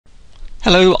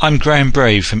Hello, I'm Graham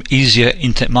Brave from Easier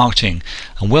Internet Marketing,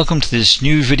 and welcome to this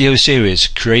new video series,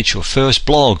 Create Your First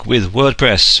Blog with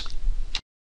WordPress.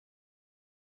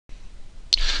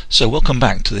 So welcome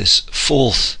back to this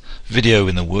fourth video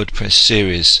in the WordPress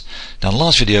series. Now in the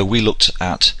last video we looked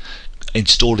at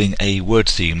installing a word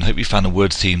theme. I hope you found a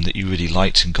word theme that you really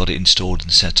liked and got it installed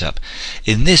and set up.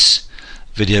 In this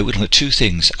video we're looking at two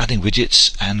things, adding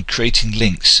widgets and creating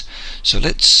links. So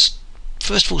let's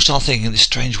first of all start thinking of this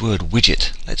strange word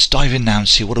widget. Let's dive in now and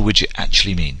see what a widget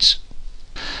actually means.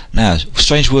 Now,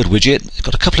 strange word widget, it's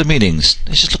got a couple of meanings.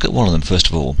 Let's just look at one of them first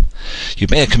of all. You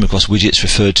may have come across widgets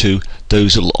referred to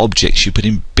those little objects you put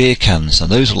in beer cans, and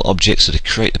those little objects that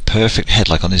create the perfect head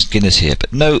like on this Guinness here.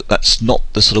 But no, that's not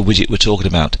the sort of widget we're talking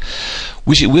about.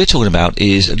 Widget we're talking about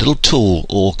is a little tool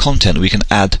or content we can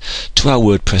add to our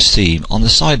WordPress theme on the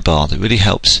sidebar that really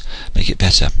helps make it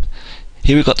better.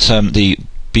 Here we've got the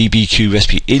BBQ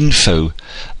recipe info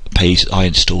page I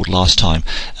installed last time,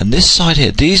 and this side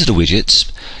here, these are the widgets.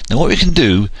 Now what we can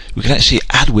do, we can actually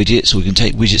add widgets, or we can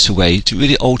take widgets away to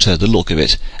really alter the look of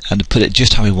it and put it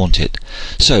just how we want it.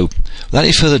 So without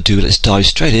any further ado, let's dive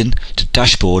straight in to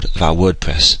dashboard of our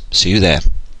WordPress. See you there.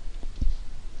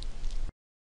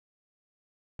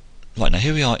 Right, now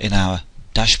here we are in our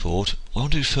dashboard. What I'll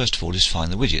do first of all is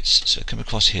find the widgets. So come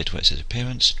across here to where it says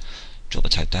appearance, drop the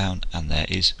tag down, and there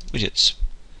is widgets.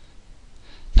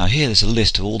 Now here there's a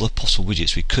list of all the possible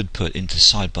widgets we could put into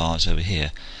sidebars over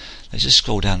here. Let's just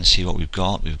scroll down and see what we've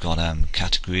got. We've got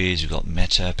categories, we've got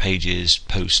meta, pages,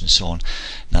 posts and so on.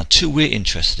 Now two we're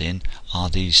interested in are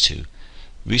these two,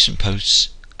 recent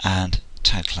posts and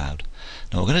tag cloud.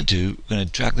 Now what we're going to do, we're going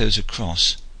to drag those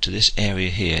across to this area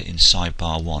here in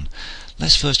sidebar 1.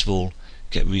 Let's first of all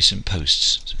get recent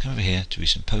posts. So come over here to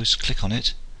recent posts, click on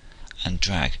it and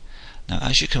drag. Now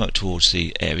as you come up towards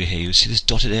the area here, you'll see this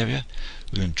dotted area.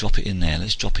 We're going to drop it in there.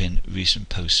 Let's drop in recent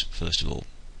posts first of all.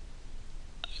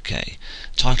 Okay,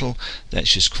 title,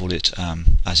 let's just call it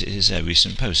as it is there,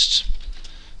 recent posts.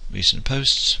 Recent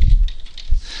posts.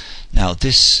 Now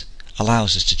this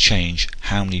allows us to change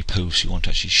how many posts you want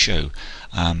to actually show.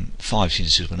 5 seems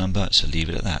a suitable number, so leave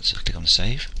it at that. So click on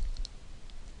save.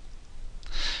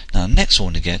 Now the next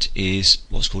one to get is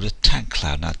what's called a tag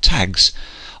cloud. Now tags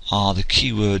are the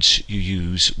keywords you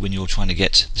use when you're trying to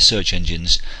get the search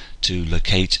engines to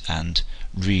locate and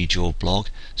read your blog.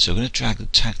 So we're going to drag the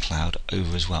tag cloud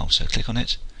over as well. So click on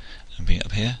it and bring it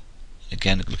up here.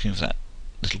 Again, looking for that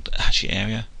little hatchy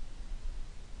area.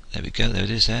 There we go, there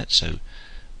it is there. So,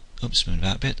 oops, move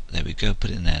about a bit. There we go, put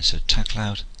it in there. So tag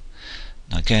cloud.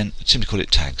 Now again, I'd simply call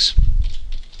it tags.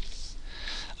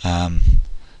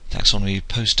 Taxonomy,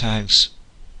 post tags.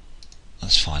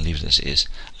 That's fine, leave it as it is.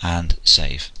 And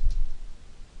save.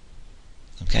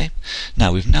 Okay,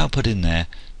 now we've now put in there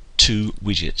two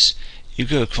widgets. You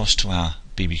go across to our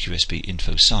BBQ recipe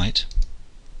info site.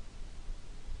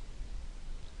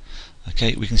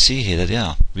 Okay, we can see here that they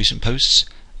are recent posts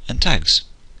and tags.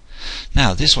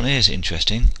 Now this one here is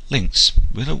interesting, links.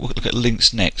 We're going to look at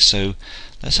links next, so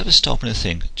let's have a stop and a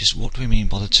think. Just what do we mean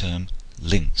by the term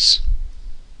links?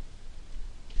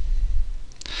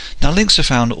 Now links are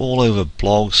found all over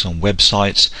blogs and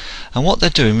websites, and what they're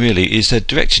doing really is they're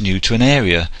directing you to an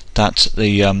area that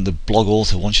the blog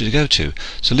author wants you to go to.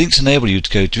 So links enable you to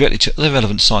go directly to other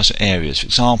relevant sites or areas. For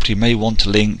example, you may want to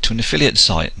link to an affiliate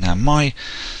site. Now my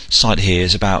site here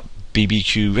is about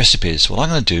BBQ recipes. What I'm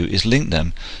going to do is link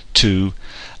them to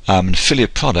an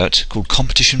affiliate product called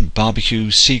Competition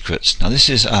Barbecue Secrets. Now this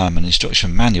is an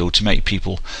instruction manual to make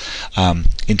people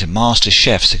into master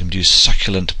chefs that can do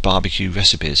succulent barbecue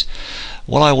recipes.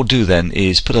 What I will do then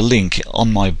is put a link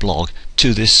on my blog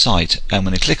to this site, and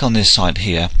when they click on this site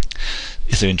here,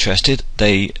 if they're interested,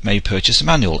 they may purchase a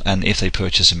manual, and if they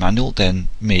purchase a manual, then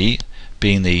me,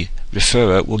 being the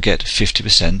referrer, will get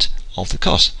 50% of the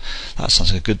cost. That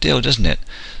sounds like a good deal, doesn't it?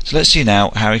 So let's see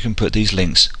now how we can put these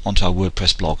links onto our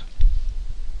WordPress blog.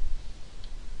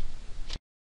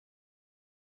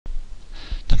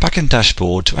 Now back in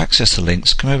dashboard, to access the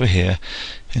links, come over here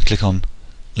and click on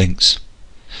links.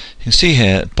 You can see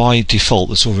here by default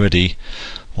there's already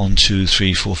 1, 2,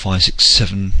 3, 4, 5, 6,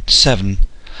 7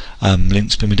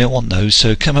 links, but we don't want those,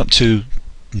 so come up to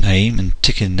name and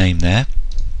tick in name there.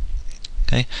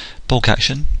 Okay, bulk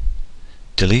action,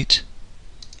 delete,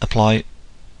 apply,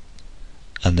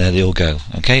 and there they all go.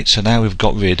 Okay, so now we've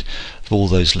got rid of all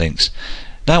those links.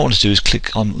 Now what I want to do is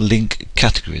click on link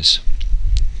categories.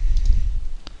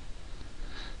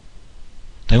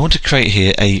 Now I want to create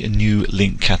here a new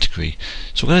link category.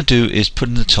 So what we're going to do is put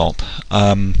in the top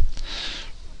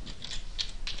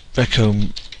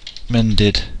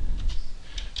recommended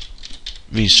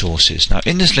resources. Now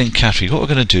in this link category, what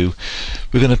we're going to do,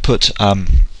 we're going to put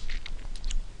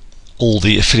all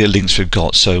the affiliate links we've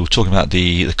got. So talking about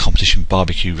the competition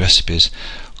barbecue recipes,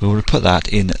 we want to put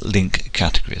that in link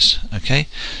categories. Okay,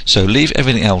 so leave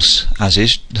everything else as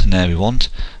is, nothing there we want,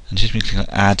 and just click on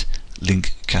add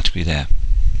link category there.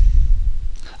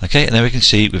 Okay, and there we can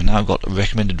see we've now got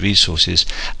recommended resources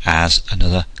as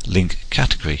another link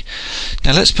category.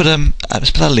 Now let's put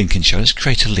our link in show. Let's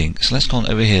create a link. So let's go on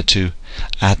over here to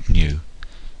add new.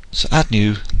 So add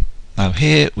new. Now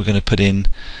here we're going to put in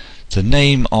the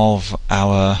name of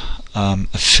our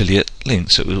affiliate link.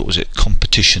 So what was it?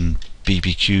 Competition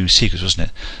BBQ secrets, wasn't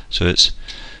it? So it's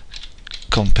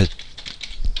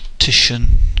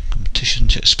competition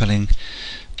spelling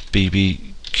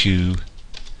BBQ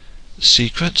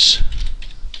secrets.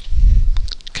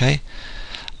 Okay,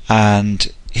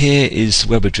 and here is the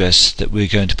web address that we're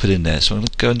going to put in there. So I'm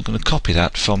going to copy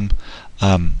that from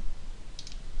the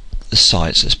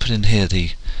site. So let's put in here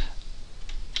the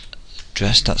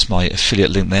address. That's my affiliate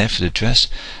link there for the address.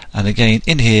 And again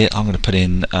in here I'm going to put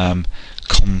in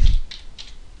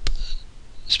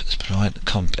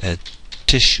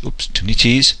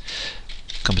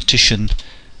competition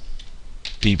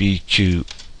BBQ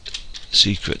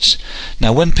secrets.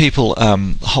 Now when people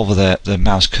hover their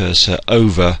mouse cursor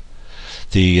over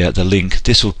the link,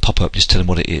 this will pop up, just tell them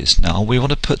what it is. Now we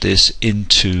want to put this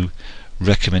into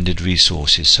recommended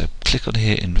resources, so click on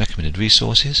here in recommended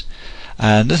resources,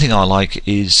 and the thing I like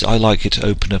is I like it to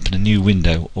open up in a new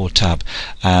window or tab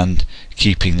and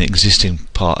keeping the existing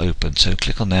part open. So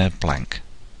click on there, blank.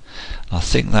 I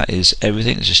think that is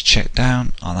everything. Let's just check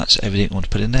down, and that's everything I want to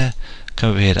put in there.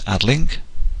 Come over here to add link,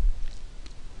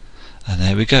 and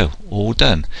there we go, all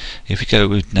done. If we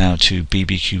go now to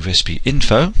BBQ recipe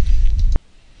info,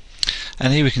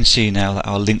 and here we can see now that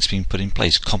our link's been put in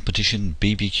place, competition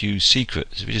BBQ secret.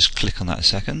 So if we just click on that a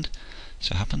second,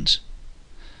 so it happens,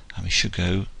 and we should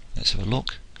go, let's have a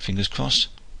look, fingers crossed.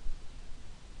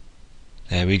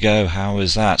 There we go. How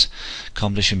is that?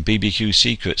 Competition BBQ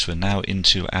secrets. We're now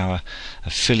into our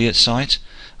affiliate site,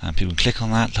 and people can click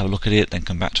on that, have a look at it, then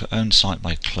come back to our own site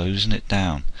by closing it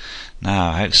down.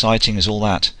 Now, how exciting is all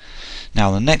that? Now,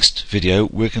 in the next video,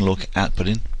 we're going to look at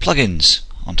putting plugins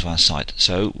onto our site.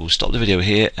 So we'll stop the video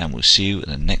here, and we'll see you in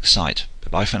the next site.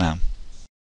 Bye for now.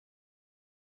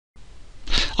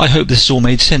 I hope this all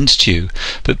made sense to you,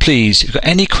 but please, if you've got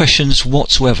any questions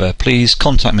whatsoever, please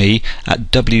contact me at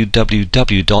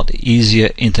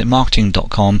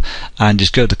www.easierinternetmarketing.com and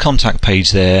just go to the contact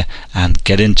page there and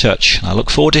get in touch. I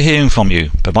look forward to hearing from you.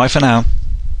 Bye bye for now.